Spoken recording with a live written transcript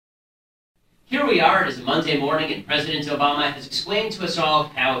Here we are, it is a Monday morning, and President Obama has explained to us all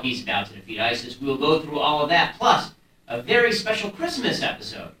how he's about to defeat ISIS. We will go through all of that, plus a very special Christmas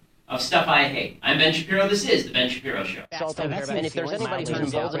episode of Stuff I Hate. I'm Ben Shapiro, this is The Ben Shapiro Show. And if there's anybody who's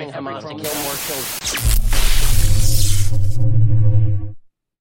emboldening Hamas to kill more children...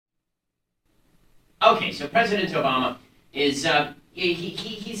 Okay, so President Obama is,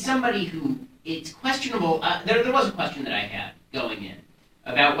 he's somebody who, it's questionable, there was a question that I had going in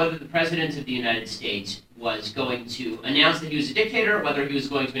about whether the President of the United States was going to announce that he was a dictator, or whether he was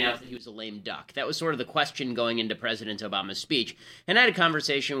going to announce that he was a lame duck. That was sort of the question going into President Obama's speech. And I had a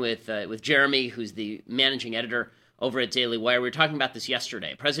conversation with Jeremy, who's the managing editor over at Daily Wire. We were talking about this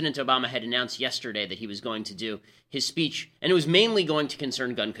yesterday. President Obama had announced yesterday that he was going to do his speech, and it was mainly going to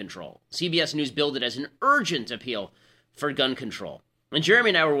concern gun control. CBS News billed it as an urgent appeal for gun control. And Jeremy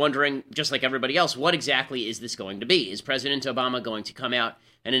and I were wondering, just like everybody else, what exactly is this going to be? Is President Obama going to come out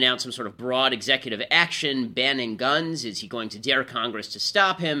and announce some sort of broad executive action banning guns? Is he going to dare Congress to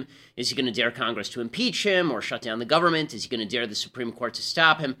stop him? Is he going to dare Congress to impeach him or shut down the government? Is he going to dare the Supreme Court to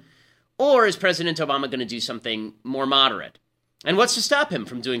stop him? Or is President Obama going to do something more moderate? And what's to stop him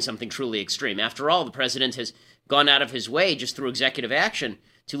from doing something truly extreme? After all, the president has gone out of his way just through executive action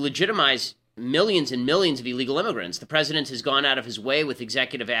to legitimize millions and millions of illegal immigrants. The president has gone out of his way with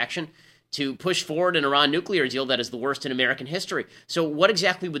executive action to push forward an Iran nuclear deal that is the worst in American history. So what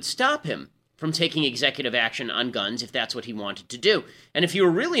exactly would stop him from taking executive action on guns if that's what he wanted to do? And if he were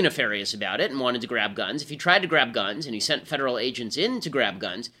really nefarious about it and wanted to grab guns, if he tried to grab guns and he sent federal agents in to grab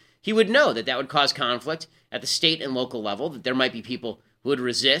guns, he would know that that would cause conflict at the state and local level, that there might be people who would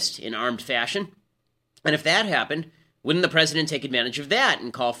resist in armed fashion. And if that happened, wouldn't the president take advantage of that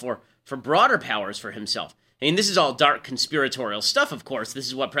and call for broader powers for himself? I mean, this is all dark conspiratorial stuff, of course. This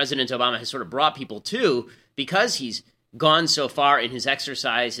is what President Obama has sort of brought people to because he's gone so far in his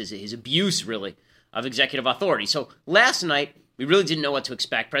exercise, his abuse, really, of executive authority. So last night, we really didn't know what to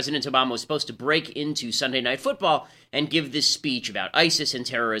expect. President Obama was supposed to break into Sunday Night Football and give this speech about ISIS and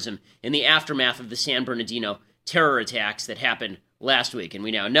terrorism in the aftermath of the San Bernardino terror attacks that happened last week. And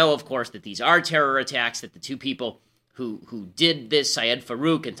we now know, of course, that these are terror attacks, that the two people who did this, Syed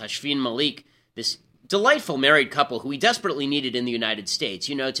Farouk and Tashfeen Malik, this delightful married couple who we desperately needed in the United States,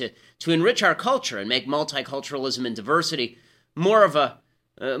 you know, to enrich our culture and make multiculturalism and diversity more of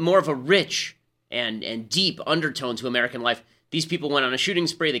a rich and deep undertone to American life. These people went on a shooting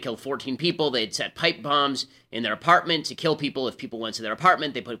spree. They killed 14 people. They had set pipe bombs in their apartment to kill people. If people went to their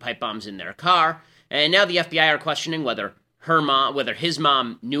apartment, they put pipe bombs in their car. And now the FBI are questioning whether his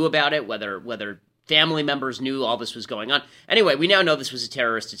mom knew about it, whether family members knew all this was going on. Anyway, we now know this was a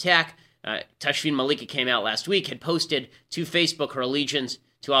terrorist attack. Tashfeen Malik came out last week, had posted to Facebook her allegiance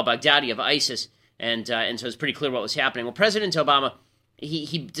to al-Baghdadi of ISIS, and so it's pretty clear what was happening. Well, President Obama,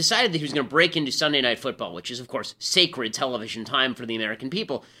 he decided that he was going to break into Sunday Night Football, which is, of course, sacred television time for the American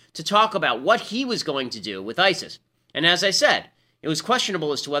people, to talk about what he was going to do with ISIS. And as I said, it was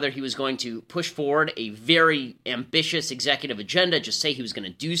questionable as to whether he was going to push forward a very ambitious executive agenda, just say he was going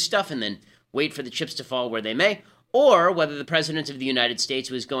to do stuff and then wait for the chips to fall where they may, or whether the President of the United States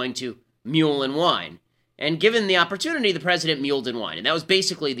was going to mule and whine. And given the opportunity, the president muled and whined. And that was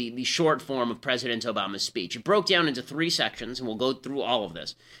basically the short form of President Obama's speech. It broke down into three sections, and we'll go through all of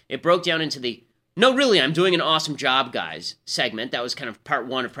this. It broke down into the, no, really, I'm doing an awesome job, guys, segment. That was kind of part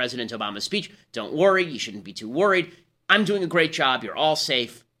one of President Obama's speech. Don't worry, you shouldn't be too worried. I'm doing a great job, you're all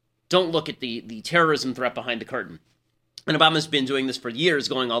safe. Don't look at the terrorism threat behind the curtain. And Obama's been doing this for years,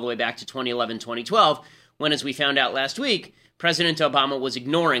 going all the way back to 2011, 2012, when, as we found out last week, President Obama was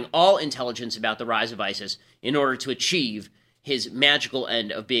ignoring all intelligence about the rise of ISIS in order to achieve his magical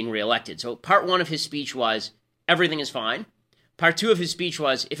end of being reelected. So part one of his speech was, everything is fine. Part two of his speech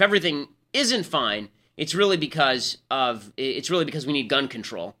was, if everything isn't fine, it's really because we need gun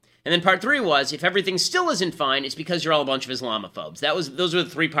control. And then part three was, if everything still isn't fine, it's because you're all a bunch of Islamophobes. Those were the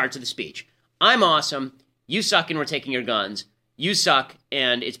three parts of the speech. I'm awesome. You suck and we're taking your guns. You suck,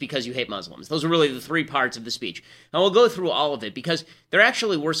 and it's because you hate Muslims. Those are really the three parts of the speech. And we'll go through all of it, because there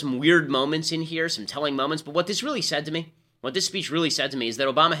actually were some weird moments in here, some telling moments, but what this speech really said to me is that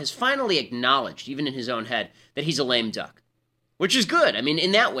Obama has finally acknowledged, even in his own head, that he's a lame duck. Which is good. I mean,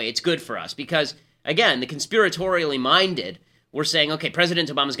 in that way, it's good for us, because, again, the conspiratorially minded were saying, okay, President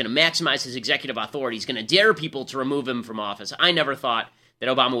Obama's going to maximize his executive authority. He's going to dare people to remove him from office. I never thought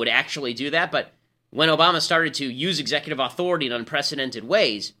that Obama would actually do that, but when Obama started to use executive authority in unprecedented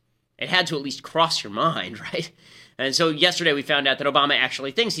ways, it had to at least cross your mind, right? And so yesterday we found out that Obama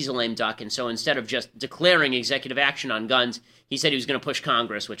actually thinks he's a lame duck, and so instead of just declaring executive action on guns, he said he was going to push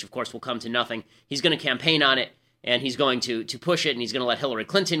Congress, which of course will come to nothing. He's going to campaign on it, and he's going to push it, and he's going to let Hillary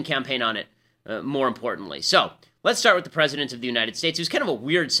Clinton campaign on it. more importantly. So let's start with the President of the United States. It was kind of a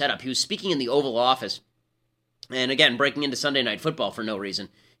weird setup. He was speaking in the Oval Office, and again, breaking into Sunday Night Football for no reason.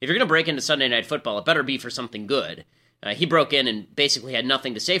 If you're going to break into Sunday Night Football, it better be for something good. He broke in and basically had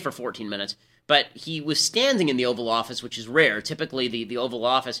nothing to say for 14 minutes, but he was standing in the Oval Office, which is rare. Typically, the Oval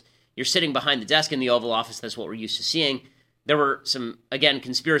Office, you're sitting behind the desk in the Oval Office. That's what we're used to seeing. There were some, again,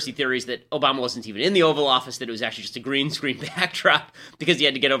 conspiracy theories that Obama wasn't even in the Oval Office, that it was actually just a green screen backdrop because he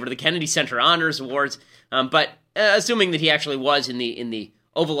had to get over to the Kennedy Center Honors Awards. But assuming that he actually was in the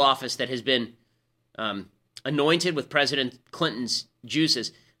Oval Office that has been anointed with President Clinton's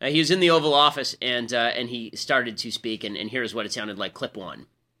juices, he was in the Oval Office, and he started to speak, and here's what it sounded like, clip one.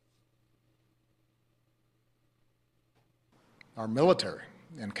 Our military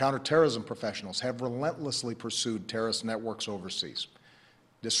and counterterrorism professionals have relentlessly pursued terrorist networks overseas,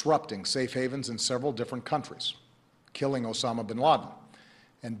 disrupting safe havens in several different countries, killing Osama bin Laden,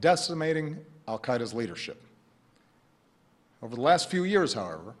 and decimating al-Qaeda's leadership. Over the last few years,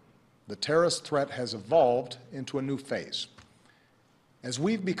 however, the terrorist threat has evolved into a new phase. As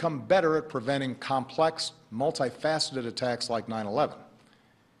we've become better at preventing complex, multifaceted attacks like 9/11,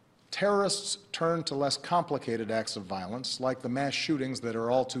 terrorists turn to less complicated acts of violence, like the mass shootings that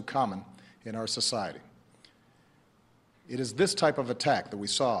are all too common in our society. It is this type of attack that we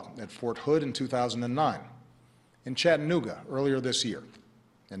saw at Fort Hood in 2009, in Chattanooga earlier this year,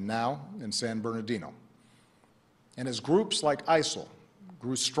 and now in San Bernardino. And as groups like ISIL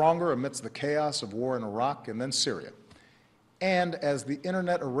grew stronger amidst the chaos of war in Iraq and then Syria, and as the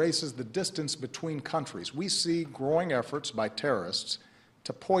internet erases the distance between countries, we see growing efforts by terrorists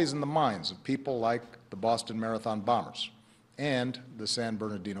to poison the minds of people like the Boston Marathon bombers and the San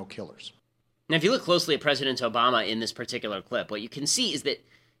Bernardino killers. Now, if you look closely at President Obama in this particular clip, what you can see is that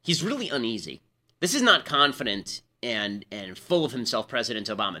he's really uneasy. This is not confident and full of himself President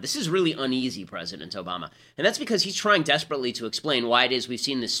Obama. This is really uneasy President Obama. And that's because he's trying desperately to explain why it is we've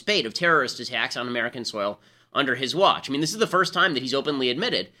seen this spate of terrorist attacks on American soil under his watch. I mean, this is the first time that he's openly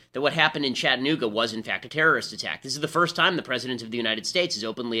admitted that what happened in Chattanooga was, in fact, a terrorist attack. This is the first time the President of the United States has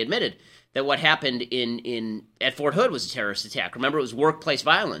openly admitted that what happened at Fort Hood was a terrorist attack. Remember, it was workplace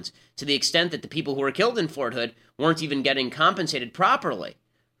violence, to the extent that the people who were killed in Fort Hood weren't even getting compensated properly.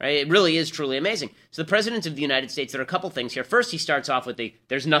 Right? It really is truly amazing. So the President of the United States, there are a couple things here. First, he starts off with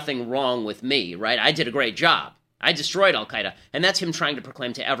there's nothing wrong with me, right? I did a great job. I destroyed al-Qaeda. And that's him trying to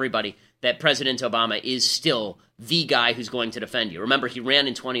proclaim to everybody that President Obama is still the guy who's going to defend you. Remember, he ran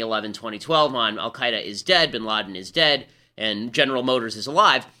in 2011, 2012 on al-Qaeda is dead, bin Laden is dead, and General Motors is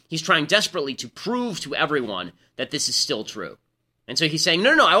alive. He's trying desperately to prove to everyone that this is still true. And so he's saying,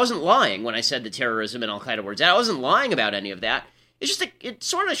 no, I wasn't lying when I said that terrorism and al-Qaeda were dead. I wasn't lying about any of that. It's just that it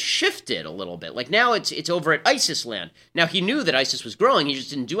sort of shifted a little bit. Like now it's over at ISIS land. Now he knew that ISIS was growing. He just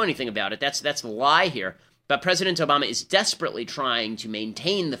didn't do anything about it. That's the lie here. But President Obama is desperately trying to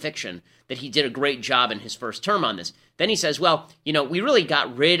maintain the fiction that he did a great job in his first term on this. Then he says, well, we really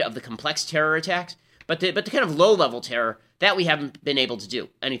got rid of the complex terror attacks, but the kind of low-level terror, that we haven't been able to do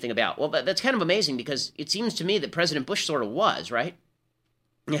anything about. Well, that's kind of amazing because it seems to me that President Bush sort of was, right?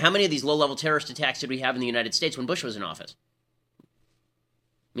 How many of these low-level terrorist attacks did we have in the United States when Bush was in office?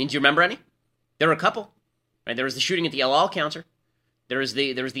 I mean, do you remember any? There were a couple. Right? There was the shooting at the El Al counter. There was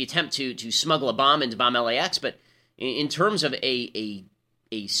the attempt to smuggle a bomb into bomb LAX. But in terms of a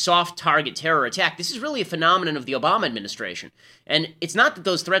soft target terror attack, this is really a phenomenon of the Obama administration. And it's not that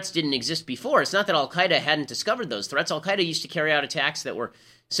those threats didn't exist before. It's not that al-Qaeda hadn't discovered those threats. Al-Qaeda used to carry out attacks that were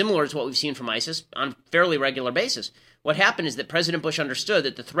similar to what we've seen from ISIS on a fairly regular basis. What happened is that President Bush understood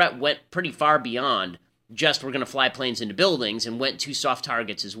that the threat went pretty far beyond just we're going to fly planes into buildings, and went to soft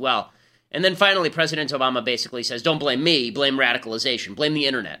targets as well. And then finally, President Obama basically says, don't blame me, blame radicalization, blame the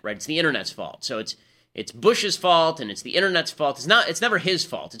internet, right? It's the internet's fault. So it's Bush's fault, and it's the internet's fault. It's never his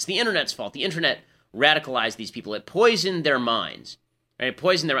fault. It's the internet's fault. The internet radicalized these people. It poisoned their minds. Right? It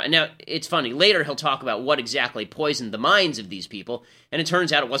poisoned their. Now, it's funny. Later, he'll talk about what exactly poisoned the minds of these people, and it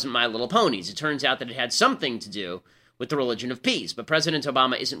turns out it wasn't My Little Ponies. It turns out that it had something to do with the religion of peace. But President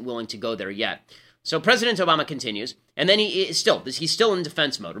Obama isn't willing to go there yet. So President Obama continues, and then he's still in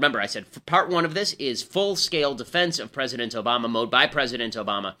defense mode. Remember, I said part one of this is full-scale defense of President Obama mode by President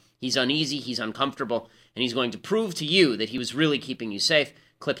Obama. He's uneasy, he's uncomfortable, and he's going to prove to you that he was really keeping you safe.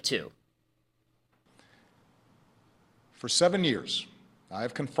 Clip 2. For 7 years, I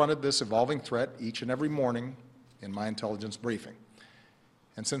have confronted this evolving threat each and every morning in my intelligence briefing.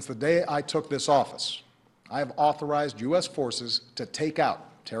 And since the day I took this office, I have authorized U.S. forces to take out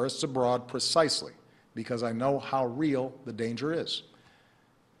terrorists abroad precisely because I know how real the danger is.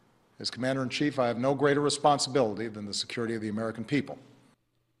 As Commander-in-Chief, I have no greater responsibility than the security of the American people.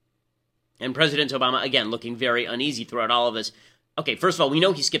 And President Obama, again, looking very uneasy throughout all of this. Okay, first of all, we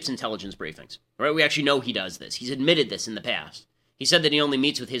know he skips intelligence briefings, right? We actually know he does this. He's admitted this in the past. He said that he only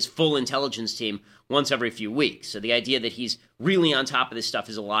meets with his full intelligence team once every few weeks. So the idea that he's really on top of this stuff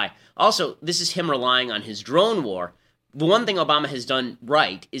is a lie. Also, this is him relying on his drone war. The one thing Obama has done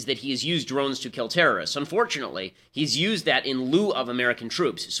right is that he has used drones to kill terrorists. Unfortunately, he's used that in lieu of American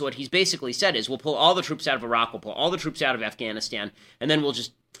troops. So what he's basically said is, we'll pull all the troops out of Iraq, we'll pull all the troops out of Afghanistan, and then we'll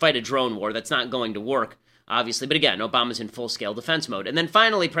just fight a drone war. That's not going to work, obviously. But again, Obama's in full-scale defense mode. And then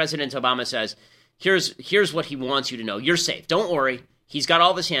finally, President Obama says, here's what he wants you to know. You're safe. Don't worry. He's got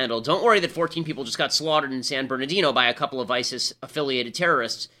all this handled. Don't worry that 14 people just got slaughtered in San Bernardino by a couple of ISIS-affiliated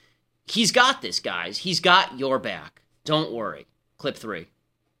terrorists. He's got this, guys. He's got your back. Don't worry. Clip 3.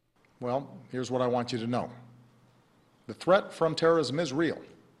 Well, here's what I want you to know. The threat from terrorism is real,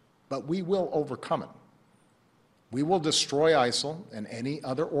 but we will overcome it. We will destroy ISIL and any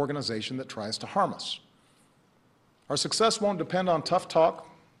other organization that tries to harm us. Our success won't depend on tough talk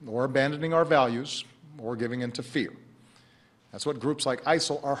or abandoning our values or giving in to fear. That's what groups like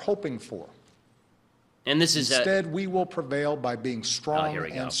ISIL are hoping for. And this is Instead, we will prevail by being strong here we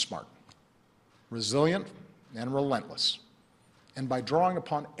go. and smart, resilient and relentless, and by drawing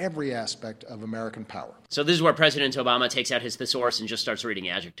upon every aspect of American power. So this is where President Obama takes out his thesaurus and just starts reading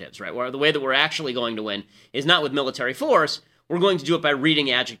adjectives, right? Where the way that we're actually going to win is not with military force. We're going to do it by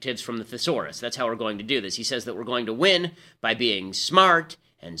reading adjectives from the thesaurus. That's how we're going to do this. He says that we're going to win by being smart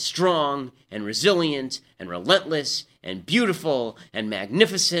and strong and resilient and relentless and beautiful and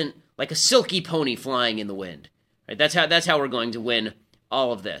magnificent, like a silky pony flying in the wind. Right? That's how we're going to win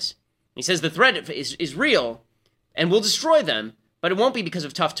all of this. He says the threat is real, and we'll destroy them, but it won't be because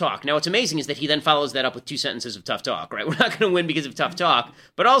of tough talk. Now, what's amazing is that he then follows that up with 2 sentences of tough talk, right? We're not going to win because of tough talk,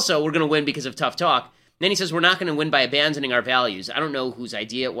 but also we're going to win because of tough talk. Then he says we're not going to win by abandoning our values. I don't know whose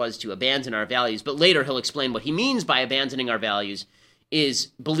idea it was to abandon our values, but later he'll explain what he means by abandoning our values is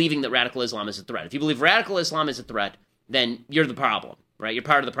believing that radical Islam is a threat. If you believe radical Islam is a threat, then you're the problem, right? You're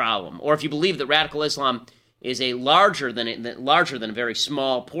part of the problem. Or if you believe that radical Islam is a larger than a very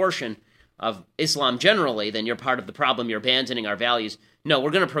small portion of Islam generally, then you're part of the problem. You're abandoning our values. No,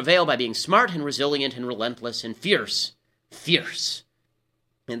 we're going to prevail by being smart and resilient and relentless and fierce. Fierce.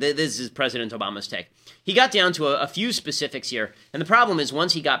 And this is President Obama's take. He got down to a few specifics here, and the problem is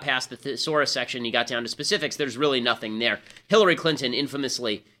once he got past the thesaurus section, he got down to specifics, there's really nothing there. Hillary Clinton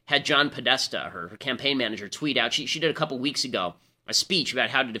infamously had John Podesta, her campaign manager, tweet out, she did a couple weeks ago, a speech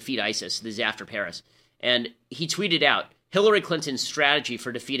about how to defeat ISIS. This is after Paris. And he tweeted out Hillary Clinton's strategy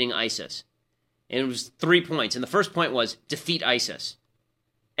for defeating ISIS. And it was 3 points. And the first point was defeat ISIS.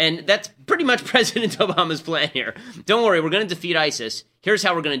 And that's pretty much President Obama's plan here. Don't worry, we're going to defeat ISIS. Here's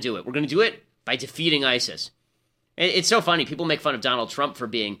how we're going to do it. We're going to do it by defeating ISIS. It's so funny. People make fun of Donald Trump for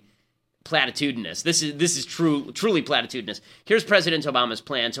being platitudinous. This is truly platitudinous. Here's President Obama's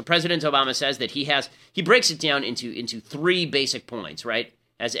plan. So President Obama says that he breaks it down into 3 basic points, right?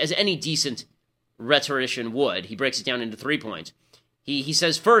 As any decent rhetorician would, he breaks it down into 3 points. He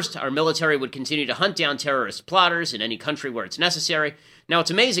says, first, our military would continue to hunt down terrorist plotters in any country where it's necessary. Now,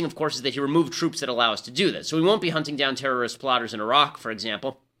 what's amazing, of course, is that he removed troops that allow us to do this. So we won't be hunting down terrorist plotters in Iraq, for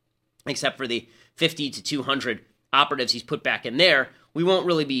example, except for the 50 to 200 operatives he's put back in there. We won't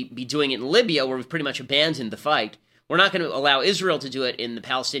really be doing it in Libya, where we've pretty much abandoned the fight. We're not going to allow Israel to do it in the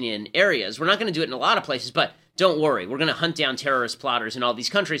Palestinian areas. We're not going to do it in a lot of places, but don't worry. We're going to hunt down terrorist plotters in all these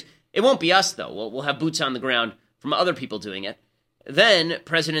countries. It won't be us, though. We'll have boots on the ground from other people doing it. Then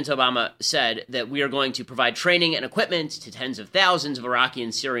President Obama said that we are going to provide training and equipment to tens of thousands of Iraqi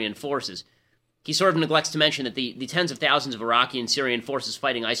and Syrian forces. He sort of neglects to mention that the tens of thousands of Iraqi and Syrian forces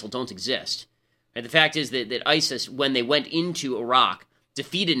fighting ISIL don't exist. And the fact is that ISIS, when they went into Iraq,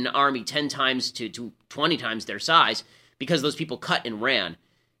 defeated an army 10 times to 20 times their size because those people cut and ran.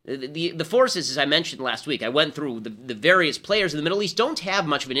 The forces, as I mentioned last week, I went through the various players in the Middle East don't have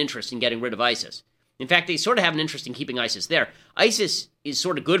much of an interest in getting rid of ISIS. In fact, they sort of have an interest in keeping ISIS there. ISIS is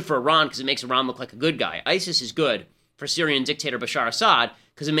sort of good for Iran because it makes Iran look like a good guy. ISIS is good for Syrian dictator Bashar Assad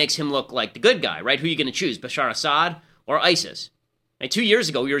because it makes him look like the good guy, right? Who are you going to choose, Bashar Assad or ISIS? Now, 2 years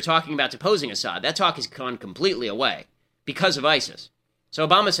ago, we were talking about deposing Assad. That talk has gone completely away because of ISIS. So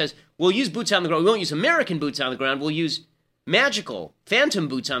Obama says, we'll use boots on the ground. We won't use American boots on the ground. We'll use magical, phantom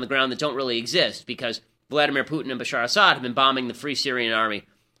boots on the ground that don't really exist because Vladimir Putin and Bashar Assad have been bombing the Free Syrian Army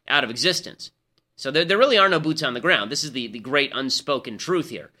out of existence. So there really are no boots on the ground. This is the great unspoken truth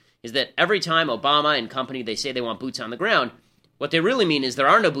here, is that every time Obama and company, they say they want boots on the ground, what they really mean is there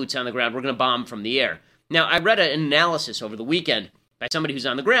are no boots on the ground, we're going to bomb from the air. Now, I read an analysis over the weekend by somebody who's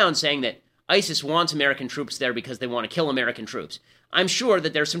on the ground saying that ISIS wants American troops there because they want to kill American troops. I'm sure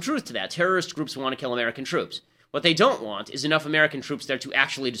that there's some truth to that. Terrorist groups want to kill American troops. What they don't want is enough American troops there to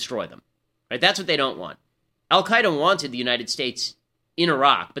actually destroy them. Right? That's what they don't want. Al-Qaeda wanted the United States in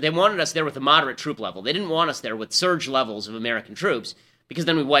Iraq, but they wanted us there with a moderate troop level. They didn't want us there with surge levels of American troops because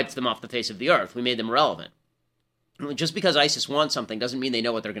then we wiped them off the face of the earth. We made them irrelevant. Just because ISIS wants something doesn't mean they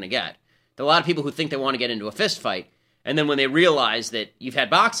know what they're going to get. There are a lot of people who think they want to get into a fist fight, and then when they realize that you've had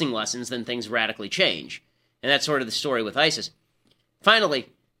boxing lessons, then things radically change. And that's sort of the story with ISIS. Finally,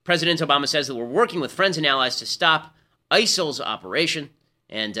 President Obama says that we're working with friends and allies to stop ISIL's operation,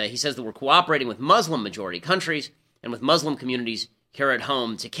 and he says that we're cooperating with Muslim-majority countries and with Muslim communities here at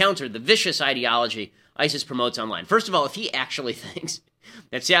home to counter the vicious ideology ISIS promotes online. First of all, if he actually thinks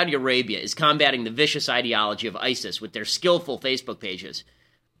that Saudi Arabia is combating the vicious ideology of ISIS with their skillful Facebook pages,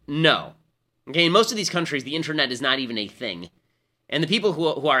 no. Okay, in most of these countries, the internet is not even a thing. And the people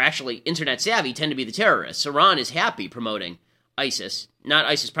who are actually internet savvy tend to be the terrorists. Iran is happy promoting ISIS, not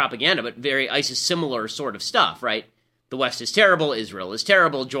ISIS propaganda, but very ISIS-similar sort of stuff, right? The West is terrible, Israel is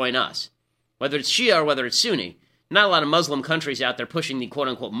terrible, join us. Whether it's Shia or whether it's Sunni, not a lot of Muslim countries out there pushing the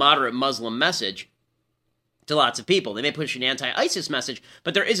quote-unquote moderate Muslim message to lots of people. They may push an anti-ISIS message,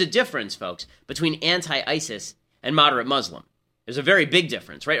 but there is a difference, folks, between anti-ISIS and moderate Muslim. There's a very big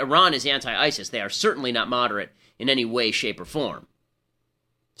difference, right? Iran is anti-ISIS. They are certainly not moderate in any way, shape, or form.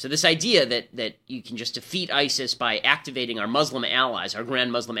 So this idea that you can just defeat ISIS by activating our Muslim allies, our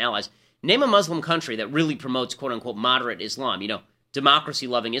grand Muslim allies, name a Muslim country that really promotes quote-unquote moderate Islam,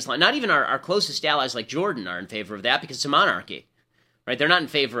 democracy-loving Islam. Not even our closest allies like Jordan are in favor of that because it's a monarchy, right? They're not in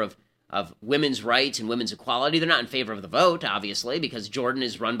favor of women's rights and women's equality. They're not in favor of the vote, obviously, because Jordan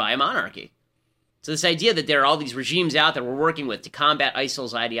is run by a monarchy. So this idea that there are all these regimes out there we're working with to combat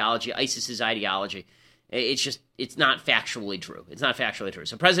ISIL's ideology, ISIS's ideology, it's not factually true. It's not factually true.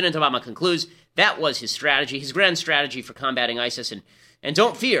 So President Obama concludes that was his strategy, his grand strategy for combating ISIS. And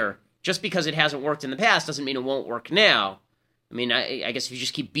don't fear, just because it hasn't worked in the past doesn't mean it won't work now. I mean, I guess if you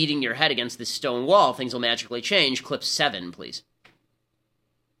just keep beating your head against this stone wall, things will magically change. Clip 7, please.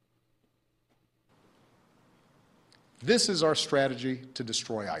 This is our strategy to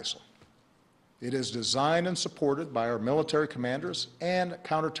destroy ISIL. It is designed and supported by our military commanders and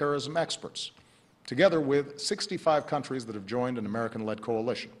counterterrorism experts, together with 65 countries that have joined an American-led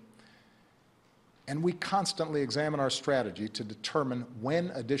coalition. And we constantly examine our strategy to determine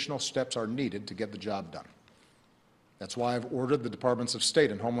when additional steps are needed to get the job done. That's why I've ordered the Departments of State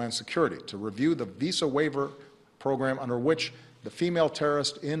and Homeland Security to review the visa waiver program under which the female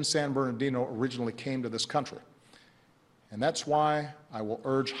terrorist in San Bernardino originally came to this country. And that's why I will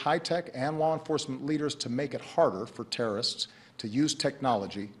urge high-tech and law enforcement leaders to make it harder for terrorists to use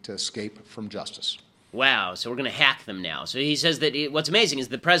technology to escape from justice. Wow, so we're going to hack them now. So he says that what's amazing is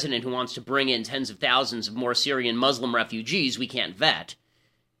the president who wants to bring in tens of thousands of more Syrian Muslim refugees we can't vet.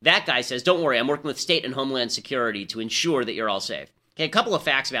 That guy says, don't worry, I'm working with State and Homeland Security to ensure that you're all safe. Okay, a couple of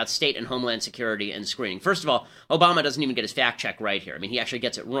facts about State and Homeland Security and screening. First of all, Obama doesn't even get his fact check right here. I mean, he actually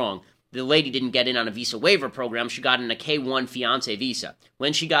gets it wrong. The lady didn't get in on a visa waiver program. She got in a K-1 fiancé visa.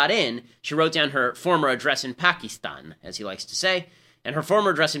 When she got in, she wrote down her former address in Pakistan, as he likes to say. And her former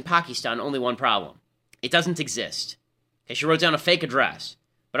address in Pakistan, only one problem. It doesn't exist. Okay, she wrote down a fake address.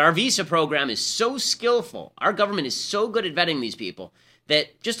 But our visa program is so skillful, our government is so good at vetting these people,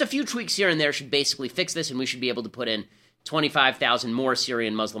 that just a few tweaks here and there should basically fix this, and we should be able to put in 25,000 more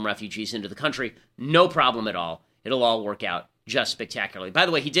Syrian Muslim refugees into the country. No problem at all. It'll all work out just spectacularly. By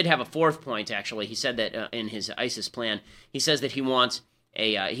the way, he did have a fourth point, actually. He said that in his ISIS plan, he says that he wants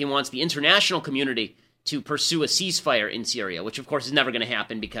the international community to pursue a ceasefire in Syria, which of course is never going to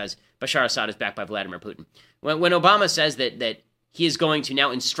happen because Bashar Assad is backed by Vladimir Putin. When Obama says that he is going to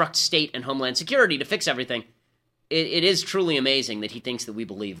now instruct State and Homeland Security to fix everything, it is truly amazing that he thinks that we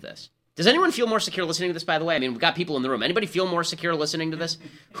believe this. Does anyone feel more secure listening to this, by the way? I mean, we've got people in the room. Anybody feel more secure listening to this?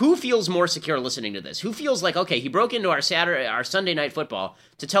 Who feels more secure listening to this? Who feels like, okay, he broke into our Sunday night football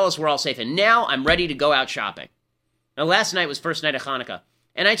to tell us we're all safe, and now I'm ready to go out shopping? Now, last night was first night of Hanukkah,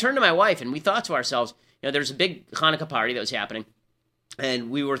 and I turned to my wife, and we thought to ourselves, there's a big Hanukkah party that was happening,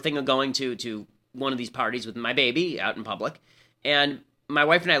 and we were thinking of going to one of these parties with my baby out in public, and my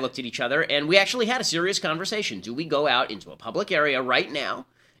wife and I looked at each other, and we actually had a serious conversation. Do we go out into a public area right now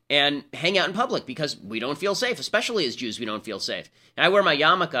and hang out in public because we don't feel safe, especially as Jews, we don't feel safe? And I wear my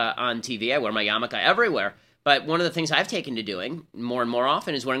yarmulke on TV. I wear my yarmulke everywhere. But one of the things I've taken to doing more and more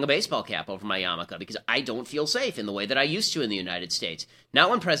often is wearing a baseball cap over my yarmulke because I don't feel safe in the way that I used to in the United States. Not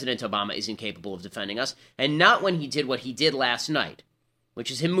when President Obama is incapable of defending us, and not when he did what he did last night,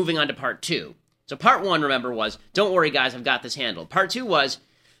 which is him moving on to part 2. So part 1, remember, was, don't worry, guys, I've got this handled. Part 2 was,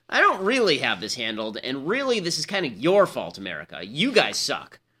 I don't really have this handled, and really this is kind of your fault, America. You guys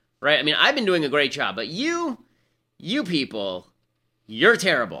suck, right? I mean, I've been doing a great job, but you people, you're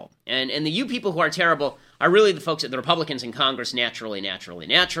terrible. And the you people who are terrible are really the folks, the Republicans in Congress, naturally.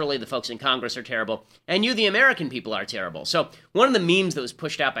 The folks in Congress are terrible. And you, the American people, are terrible. So one of the memes that was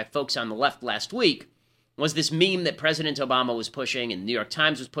pushed out by folks on the left last week was this meme that President Obama was pushing and the New York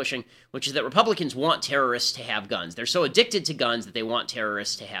Times was pushing, which is that Republicans want terrorists to have guns. They're so addicted to guns that they want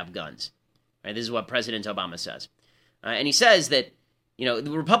terrorists to have guns. Right, this is what President Obama says. And he says that,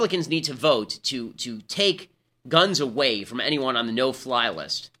 the Republicans need to vote to take guns away from anyone on the no-fly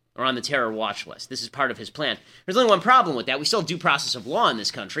list or on the terror watch list. This is part of his plan. There's only one problem with that. We still have due process of law in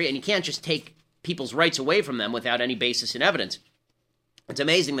this country, and you can't just take people's rights away from them without any basis in evidence. It's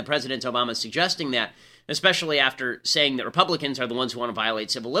amazing that President Obama is suggesting that, especially after saying that Republicans are the ones who want to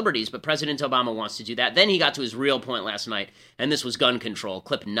violate civil liberties, but President Obama wants to do that. Then he got to his real point last night, and this was gun control.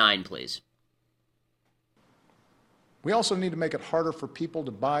 Clip 9, please. We also need to make it harder for people to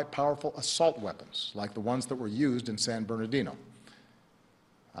buy powerful assault weapons, like the ones that were used in San Bernardino.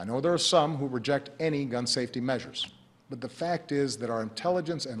 I know there are some who reject any gun safety measures, but the fact is that our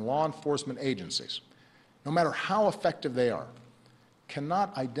intelligence and law enforcement agencies, no matter how effective they are,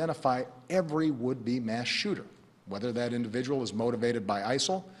 cannot identify every would-be mass shooter, whether that individual is motivated by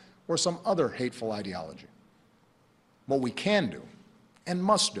ISIL or some other hateful ideology. What we can do, and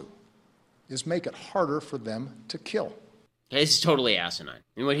must do, is make it harder for them to kill. Okay, this is totally asinine.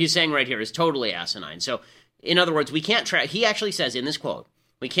 And what he's saying right here is totally asinine. So, in other words, we can't track, he actually says in this quote,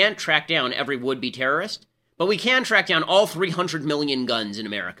 we can't track down every would-be terrorist, but we can track down all 300 million guns in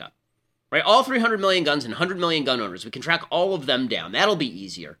America. Right? All 300 million guns and 100 million gun owners. We can track all of them down. That'll be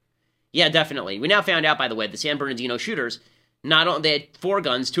easier. Yeah, definitely. We now found out, by the way, the San Bernardino shooters, they had 4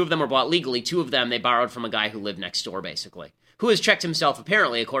 guns. 2 of them were bought legally. 2 of them they borrowed from a guy who lived next door, basically, who has checked himself,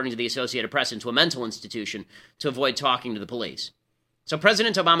 apparently, according to the Associated Press, into a mental institution to avoid talking to the police. So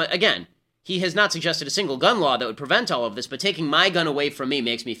President Obama, again, he has not suggested a single gun law that would prevent all of this, but taking my gun away from me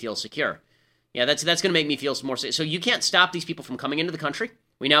makes me feel secure. Yeah, that's going to make me feel more secure. So you can't stop these people from coming into the country.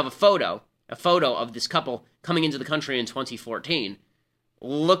 We now have a photo of this couple coming into the country in 2014,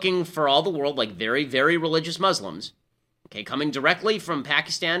 looking for all the world like very, very religious Muslims, okay, coming directly from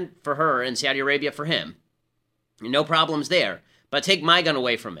Pakistan for her and Saudi Arabia for him. No problems there, but take my gun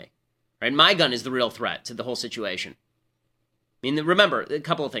away from me, right? My gun is the real threat to the whole situation. I mean, remember, a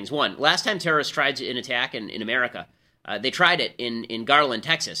couple of things. One, last time terrorists tried an attack in America, they tried it in Garland,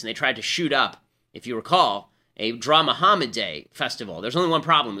 Texas, and they tried to shoot up, if you recall, a Dra Muhammad Day festival. There's only one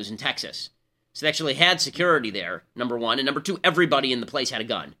problem. It was in Texas. So they actually had security there, number one. And number two, everybody in the place had a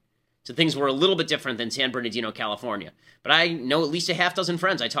gun. So things were a little bit different than San Bernardino, California. But I know at least a half dozen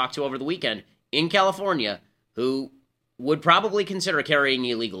friends I talked to over the weekend in California who would probably consider carrying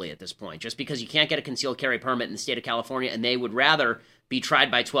illegally at this point, just because you can't get a concealed carry permit in the state of California, and they would rather be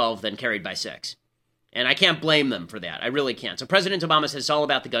tried by 12 than carried by 6. And I can't blame them for that. I really can't. So President Obama says it's all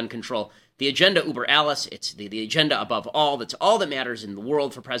about the gun control. The agenda uber alles. It's the agenda above all. That's all that matters in the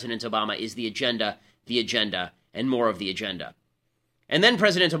world for President Obama is the agenda, and more of the agenda. And then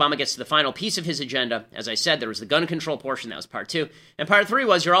President Obama gets to the final piece of his agenda. As I said, there was the gun control portion. That was part 2. And part 3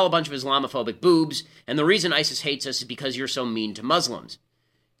 was you're all a bunch of Islamophobic boobs, and the reason ISIS hates us is because you're so mean to Muslims.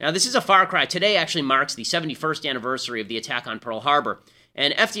 Now, this is a far cry. Today actually marks the 71st anniversary of the attack on Pearl Harbor.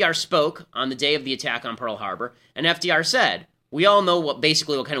 And FDR spoke on the day of the attack on Pearl Harbor, and FDR said, we all know what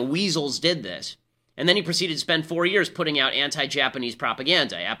kind of weasels did this. And then he proceeded to spend 4 years putting out anti-Japanese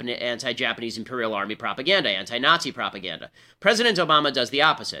propaganda, anti-Japanese Imperial Army propaganda, anti-Nazi propaganda. President Obama does the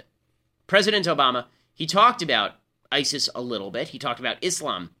opposite. President Obama, he talked about ISIS a little bit. He talked about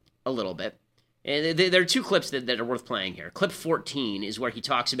Islam a little bit. And there are 2 clips that are worth playing here. Clip 14 is where he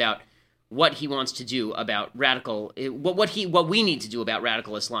talks about what he wants to do about what we need to do about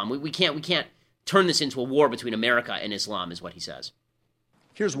radical Islam. We can't turn this into a war between America and Islam, is what he says.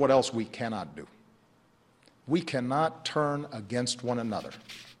 Here's what else we cannot do. We cannot turn against one another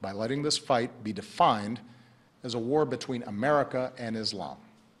by letting this fight be defined as a war between America and Islam.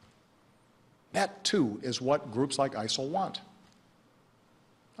 That, too, is what groups like ISIL want.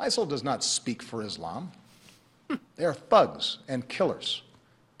 ISIL does not speak for Islam. They are thugs and killers,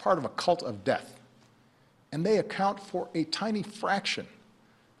 part of a cult of death. And they account for a tiny fraction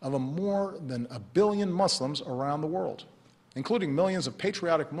of more than 1 billion Muslims around the world, including millions of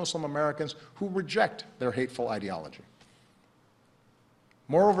patriotic Muslim Americans who reject their hateful ideology.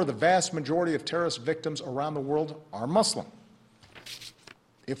 Moreover, the vast majority of terrorist victims around the world are Muslim.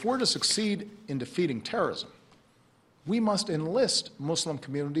 If we're to succeed in defeating terrorism, we must enlist Muslim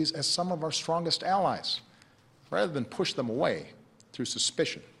communities as some of our strongest allies, rather than push them away through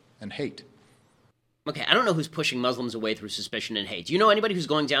suspicion and hate. Okay, I don't know who's pushing Muslims away through suspicion and hate. Do you know anybody who's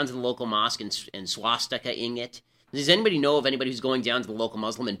going down to the local mosque and swastika-ing it? Does anybody know of anybody who's going down to the local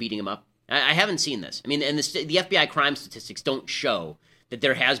Muslim and beating him up? I haven't seen this. I mean, and the FBI crime statistics don't show that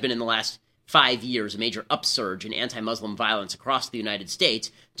there has been in the last 5 years a major upsurge in anti-Muslim violence across the United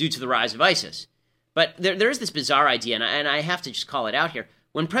States due to the rise of ISIS. But there is this bizarre idea, and I have to just call it out here.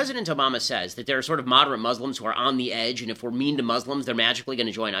 When President Obama says that there are sort of moderate Muslims who are on the edge, and if we're mean to Muslims, they're magically going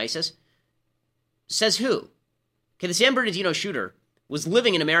to join ISIS, says who? Okay, the San Bernardino shooter was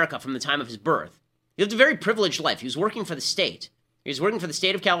living in America from the time of his birth. He lived a very privileged life. He was working for the state. He was working for the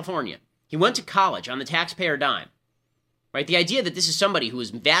state of California. He went to college on the taxpayer dime. Right? The idea that this is somebody who was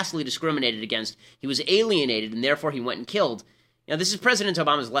vastly discriminated against, he was alienated, and therefore he went and killed. You know, this is President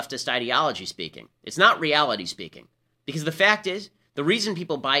Obama's leftist ideology speaking. It's not reality speaking. Because the fact is, the reason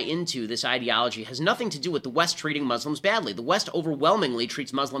people buy into this ideology has nothing to do with the West treating Muslims badly. The West overwhelmingly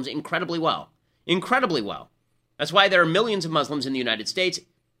treats Muslims incredibly well. Incredibly well. That's why there are millions of Muslims in the United States,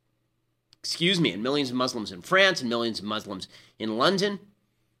 and millions of Muslims in France, and millions of Muslims in London.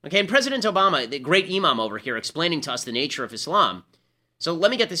 Okay, and President Obama, the great imam over here, explaining to us the nature of Islam. So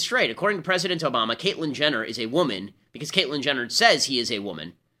let me get this straight. According to President Obama, Caitlyn Jenner is a woman because Caitlyn Jenner says he is a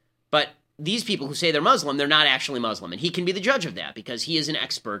woman. But these people who say they're Muslim, they're not actually Muslim. And he can be the judge of that because he is an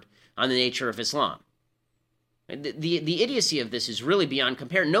expert on the nature of Islam. The idiocy of this is really beyond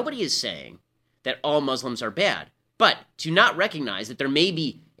compare. Nobody is saying that all Muslims are bad. But to not recognize that there may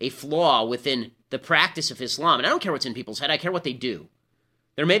be a flaw within the practice of Islam, and I don't care what's in people's head, I care what they do.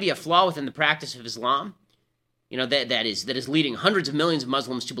 There may be a flaw within the practice of Islam, you know, that is leading hundreds of millions of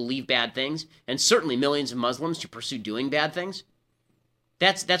Muslims to believe bad things, and certainly millions of Muslims to pursue doing bad things.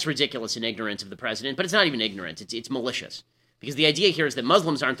 That's ridiculous and ignorant of the president, but it's not even ignorant, it's malicious. Because the idea here is that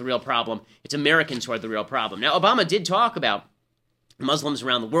Muslims aren't the real problem, it's Americans who are the real problem. Now, Obama did talk about Muslims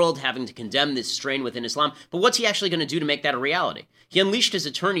around the world having to condemn this strain within Islam, but what's he actually going to do to make that a reality? He unleashed his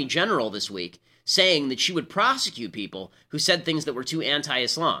attorney general this week, saying that she would prosecute people who said things that were too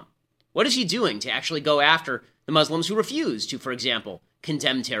anti-Islam. What is he doing to actually go after the Muslims who refuse to, for example,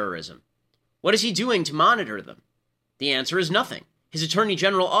 condemn terrorism? What is he doing to monitor them? The answer is nothing. His attorney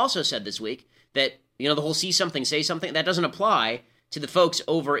general also said this week that, you know, the whole see something, say something, that doesn't apply to the folks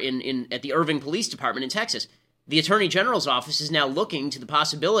over at the Irving Police Department in Texas. The Attorney General's office is now looking to the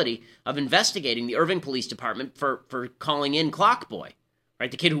possibility of investigating the Irving Police Department for calling in Clock Boy. Right,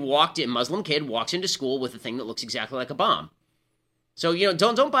 the kid who walked in, Muslim kid, walks into school with a thing that looks exactly like a bomb. So, you know,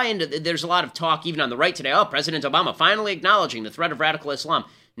 don't buy into, there's a lot of talk even on the right today, oh, President Obama finally acknowledging the threat of radical Islam.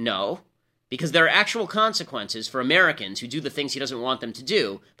 No, because there are actual consequences for Americans who do the things he doesn't want them to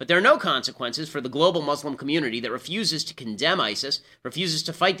do, but there are no consequences for the global Muslim community that refuses to condemn ISIS, refuses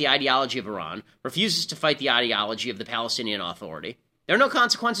to fight the ideology of Iran, refuses to fight the ideology of the Palestinian Authority. There are no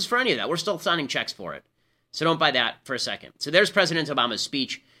consequences for any of that. We're still signing checks for it. So don't buy that for a second. So there's President Obama's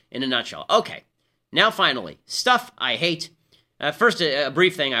speech in a nutshell. Okay, now finally, stuff I hate. First, a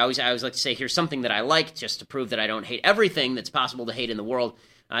brief thing. I always like to say, here's something that I like, just to prove that I don't hate everything that's possible to hate in the world.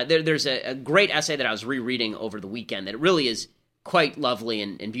 There's a great essay that I was rereading over the weekend that really is quite lovely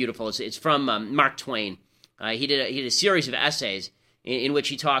and beautiful. It's from Mark Twain. He did a series of essays in which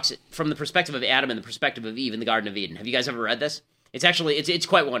he talks from the perspective of Adam and the perspective of Eve in the Garden of Eden. Have you guys ever read this? It's actually, it's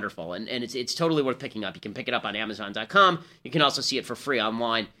quite wonderful, and it's totally worth picking up. You can pick it up on Amazon.com. You can also see it for free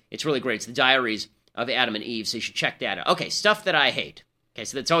online. It's really great. It's the Diaries of Adam and Eve, so you should check that out. Okay, stuff that I hate. Okay,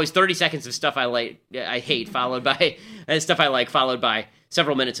 so that's always 30 seconds of stuff I hate, followed by stuff I like, followed by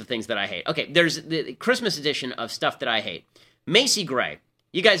several minutes of things that I hate. Okay, there's the Christmas edition of Stuff That I Hate. Macy Gray.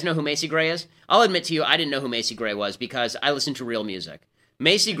 You guys know who Macy Gray is? I'll admit to you, I didn't know who Macy Gray was because I listen to real music.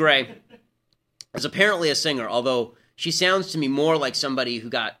 Macy Gray is apparently a singer, although she sounds to me more like somebody who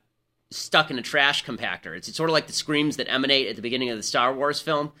got stuck in a trash compactor. It's sort of like the screams that emanate at the beginning of the Star Wars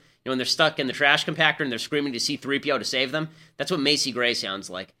film. You know, when they're stuck in the trash compactor and they're screaming to C-3PO to save them. That's what Macy Gray sounds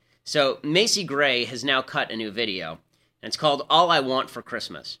like. So Macy Gray has now cut a new video, and it's called All I Want for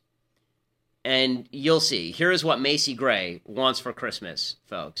Christmas. And you'll see. Here is what Macy Gray wants for Christmas,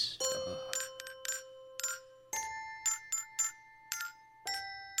 folks.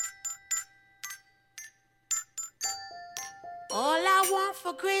 All I want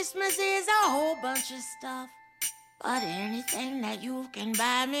for Christmas is a whole bunch of stuff. But anything that you can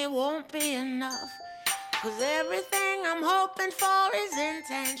buy me won't be enough. 'Cause everything I'm hoping for is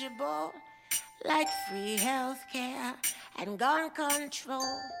intangible. Like free healthcare and gun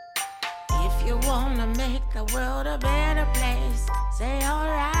control. If you wanna make the world a better place, say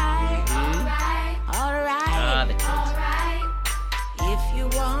alright, alright, alright, alright. If you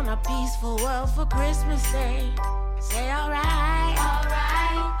want a peaceful world for Christmas Day, say alright,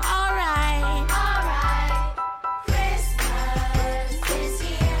 alright, alright. Alright, Christmas is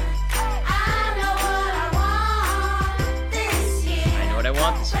here. I know what I want this year. I know what I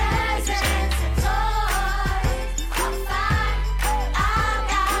want this year. What you're saying. Presents and toys are fine. I've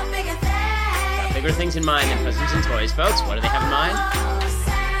got bigger things. Bigger things in mind than presents and toys, folks. What do they have in mind? Oh,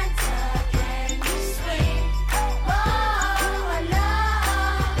 Santa, can you swing more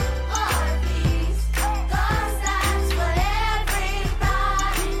love, more peace? 'Cause that's what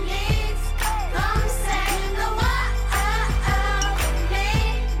everybody needs. Come sing the world with me.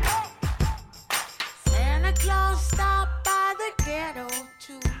 Santa Claus stopped by the ghetto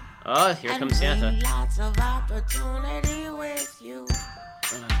too. Oh, here comes Santa. And bring lots of opportunity with you.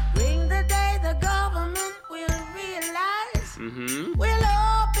 Bring the day the government will realize Mm-hmm. we'll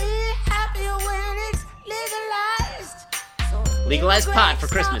all be happier when it's legalized. So Legalized pot immigrants for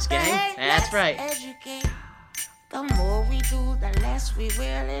Christmas, stop the gang. hate, That's let's right. Educate. The more we do, the less we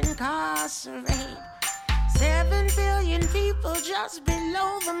will incarcerate. 7 billion people just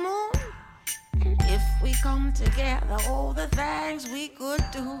below the moon. And if we come together, all the things we could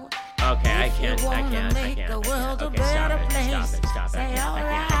do. Okay, I If you can't. wanna make the world a Okay, better stop place, it. Stop it. say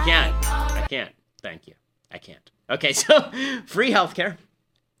I can't. Thank you. I can't. Okay, so free healthcare,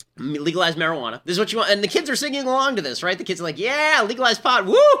 legalized marijuana. This is what you want. And the kids are singing along to this, right? The kids are like, yeah, legalized pot.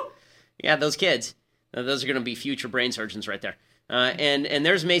 Woo! Yeah, those kids. Those are going to be future brain surgeons right there. And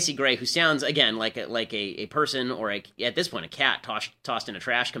there's Macy Gray, who sounds, again, like a person or, at this point, a cat tossed in a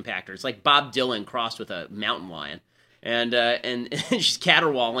trash compactor. It's like Bob Dylan crossed with a mountain lion. And she's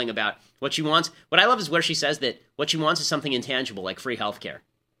caterwauling about what she wants. What I love is where she says that what she wants is something intangible, like free healthcare.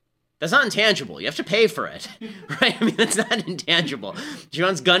 That's not intangible. You have to pay for it, right? I mean, that's not intangible. She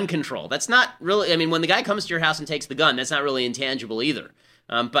wants gun control. That's not really, I mean, when the guy comes to your house and takes the gun, that's not really intangible either.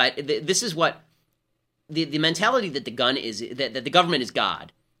 But this is what, the mentality that the gun is, that the government is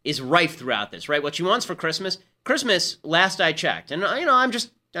God, is rife throughout this, right? What she wants for Christmas, last I checked, and, I'm just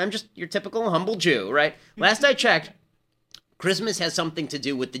your typical humble Jew, right? Last I checked, Christmas has something to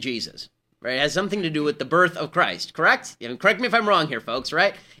do with the Jesus, right? It has something to do with the birth of Christ, correct? Correct me if I'm wrong here, folks,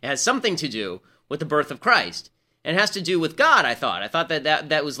 right? It has something to do with the birth of Christ. And it has to do with God, I thought. I thought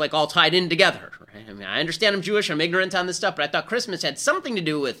that was like all tied in together, right? I mean, I understand I'm Jewish, I'm ignorant on this stuff, but I thought Christmas had something to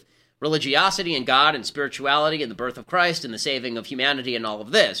do with religiosity and God and spirituality and the birth of Christ and the saving of humanity and all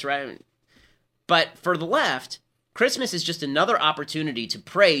of this, right? But for the left, Christmas is just another opportunity to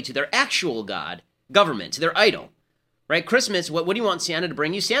pray to their actual God, government, to their idol. Right? Christmas, what do you want Santa to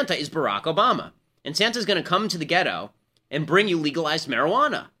bring you? Santa is Barack Obama. And Santa's going to come to the ghetto and bring you legalized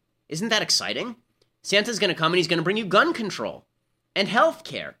marijuana. Isn't that exciting? Santa's going to come and he's going to bring you gun control and health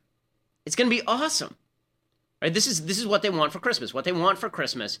care. It's going to be awesome. Right? This is what they want for Christmas. What they want for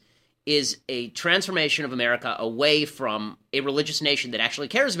Christmas is a transformation of America away from a religious nation that actually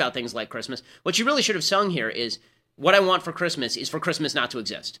cares about things like Christmas. What you really should have sung here is, what I want for Christmas is for Christmas not to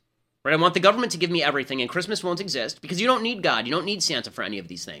exist. Right? I want the government to give me everything, and Christmas won't exist, because you don't need God. You don't need Santa for any of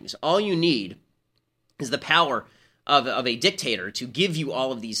these things. All you need is the power of a dictator to give you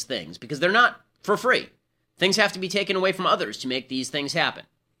all of these things, because they're not for free. Things have to be taken away from others to make these things happen.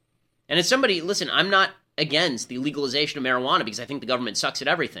 And as somebody, listen, I'm not against the legalization of marijuana, because I think the government sucks at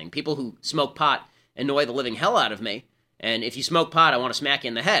everything. People who smoke pot annoy the living hell out of me, and if you smoke pot, I want to smack you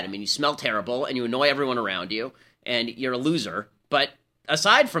in the head. I mean, you smell terrible, and you annoy everyone around you, and you're a loser, but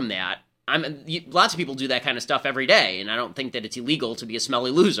aside from that, lots of people do that kind of stuff every day, and I don't think that it's illegal to be a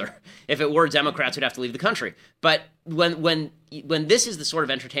smelly loser. If it were, Democrats would have to leave the country. But when this is the sort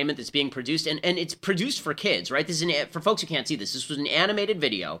of entertainment that's being produced, and it's produced for kids, right? This is for folks who can't see this. This was an animated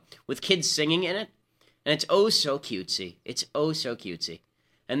video with kids singing in it, and it's oh so cutesy. It's oh so cutesy.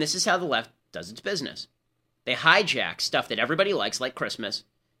 And this is how the left does its business. They hijack stuff that everybody likes, like Christmas.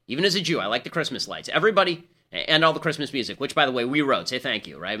 Even as a Jew, I like the Christmas lights. Everybody. And all the Christmas music, which, by the way, we wrote. Say thank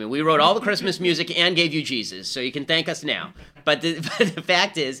you, right? I mean, we wrote all the Christmas music and gave you Jesus, so you can thank us now. But the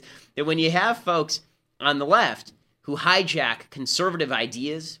fact is that when you have folks on the left who hijack conservative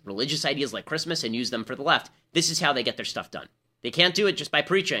ideas, religious ideas like Christmas, and use them for the left, this is how they get their stuff done. They can't do it just by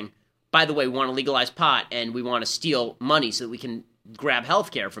preaching, by the way, we want to legalize pot, and we want to steal money so that we can grab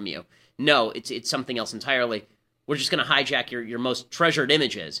health care from you. No, it's something else entirely. We're just going to hijack your most treasured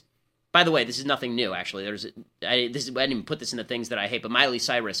images. By the way, this is nothing new, actually. I didn't even put this in the things that I hate, but Miley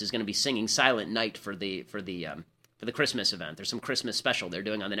Cyrus is going to be singing Silent Night for the Christmas event. There's some Christmas special they're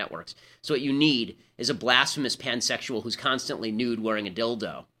doing on the networks. So what you need is a blasphemous pansexual who's constantly nude wearing a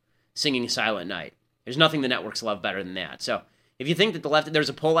dildo singing Silent Night. There's nothing the networks love better than that. So if you think that the left, there's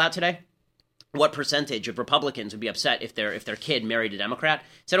a poll out today, what percentage of Republicans would be upset if their kid married a Democrat?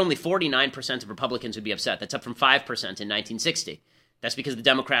 It said only 49% of Republicans would be upset. That's up from 5% in 1960. That's because the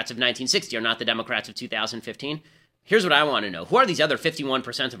Democrats of 1960 are not the Democrats of 2015. Here's what I want to know. Who are these other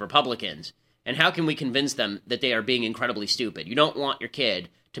 51% of Republicans? And how can we convince them that they are being incredibly stupid? You don't want your kid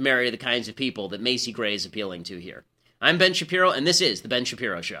to marry the kinds of people that Macy Gray is appealing to here. I'm Ben Shapiro, and this is The Ben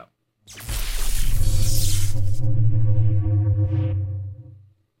Shapiro Show.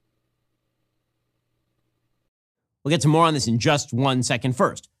 We'll get to more on this in just 1 second.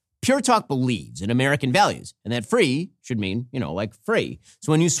 First, Pure Talk believes in American values, and that free should mean, like free.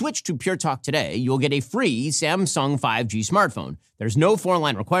 So when you switch to Pure Talk today, you'll get a free Samsung 5G smartphone. There's no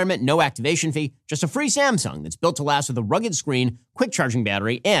foreign-line requirement, no activation fee, just a free Samsung that's built to last with a rugged screen, quick charging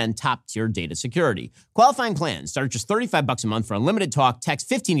battery, and top-tier data security. Qualifying plans start at just $35 a month for unlimited talk, text,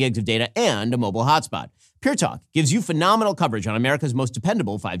 15 gigs of data, and a mobile hotspot. Pure Talk gives you phenomenal coverage on America's most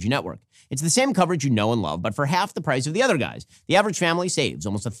dependable 5G network. It's the same coverage you know and love, but for half the price of the other guys. The average family saves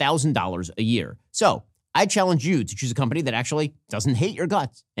almost $1,000 a year. So I challenge you to choose a company that actually doesn't hate your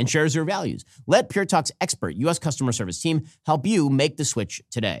guts and shares your values. Let Pure Talk's expert U.S. customer service team help you make the switch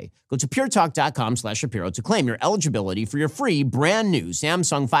today. Go to puretalk.com/Shapiro to claim your eligibility for your free brand new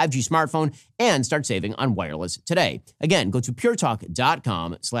Samsung 5G smartphone and start saving on wireless today. Again, go to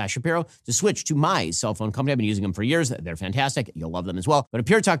puretalk.com/Shapiro to switch to my cell phone company. I've been using them for years. They're fantastic. You'll love them as well. Go to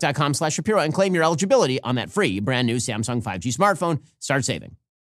puretalk.com/Shapiro and claim your eligibility on that free brand new Samsung 5G smartphone. Start saving.